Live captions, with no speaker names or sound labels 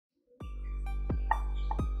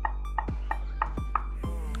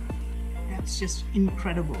That's just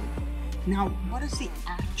incredible. Now, what is the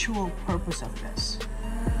actual purpose of this?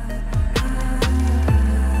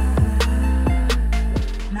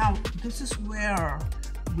 Now, this is where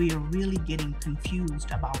we're really getting confused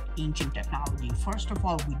about ancient technology. First of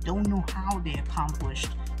all, we don't know how they accomplished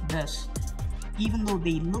this. Even though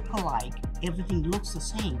they look alike, everything looks the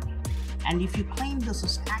same. And if you claim this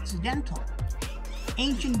is accidental,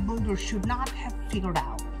 ancient builders should not have figured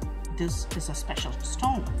out this is a special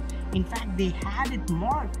stone. In fact, they had it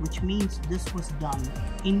marked, which means this was done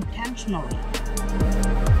intentionally.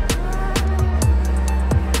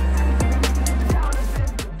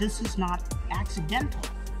 This is not accidental,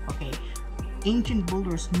 okay? Ancient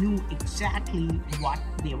builders knew exactly what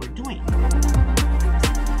they were doing.